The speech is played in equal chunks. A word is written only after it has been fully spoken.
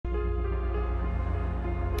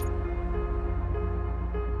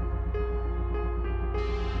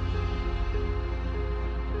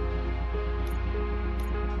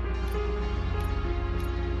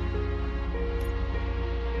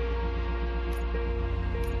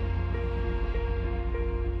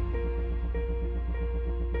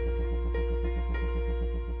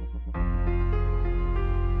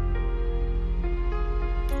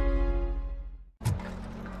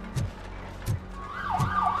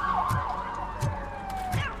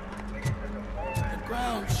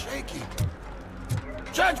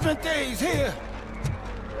Judgment Day is here!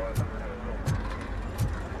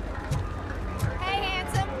 Hey,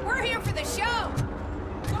 handsome, we're here for the show!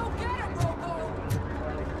 Go get him, Robo!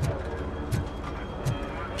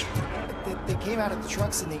 They came out of the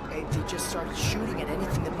trucks and they just started shooting at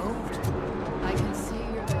anything that moved. I can see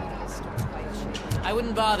your lady is still quite shaky. I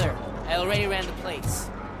wouldn't bother. I already ran the plates.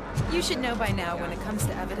 You should know by now when it comes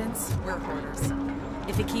to evidence, we're hoarders.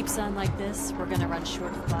 If it keeps on like this, we're gonna run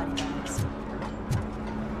short of body bags.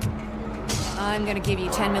 I'm gonna give you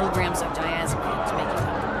 10 milligrams of diazepam to make you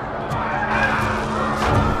comfortable.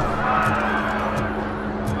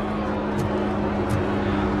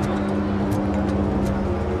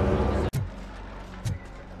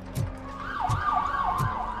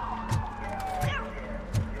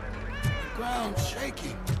 Ground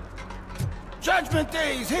shaking. Judgment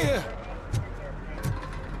Day is here!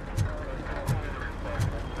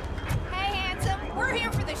 Hey, handsome, we're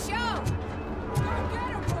here for the show! Go get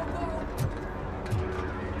him, Robo!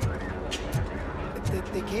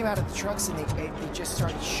 They came out of the trucks and they just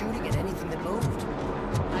started shooting at anything that moved.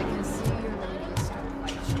 I can see your lady is still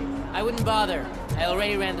quite shaky. I wouldn't bother. I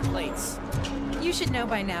already ran the plates. You should know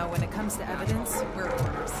by now when it comes to evidence, we're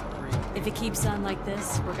hoarders. If it keeps on like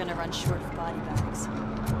this, we're gonna run short of body bags.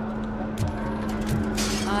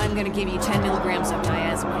 I'm gonna give you 10 milligrams of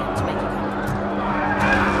diazepam to make you comfortable.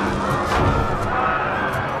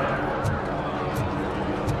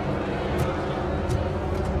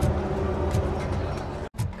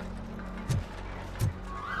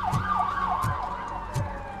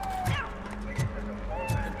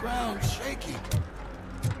 The ground shaking.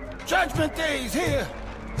 Judgment Day is here!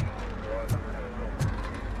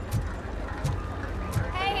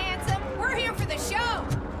 Hey, handsome, we're here for the show!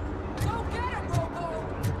 Go get him, Robo!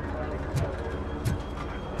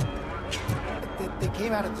 They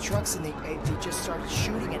came out of the trucks and they just started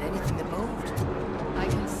shooting at anything that moved. I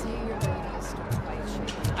can see your lady is still quite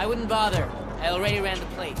shaky. I wouldn't bother. I already ran the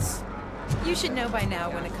plates. You should know by now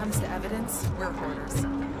when it comes to evidence, we're hoarders.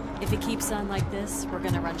 If it keeps on like this, we're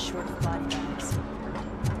gonna run short of body bags.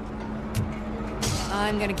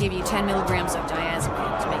 I'm gonna give you 10 milligrams of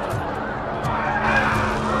diazepam to make you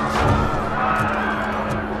comfortable.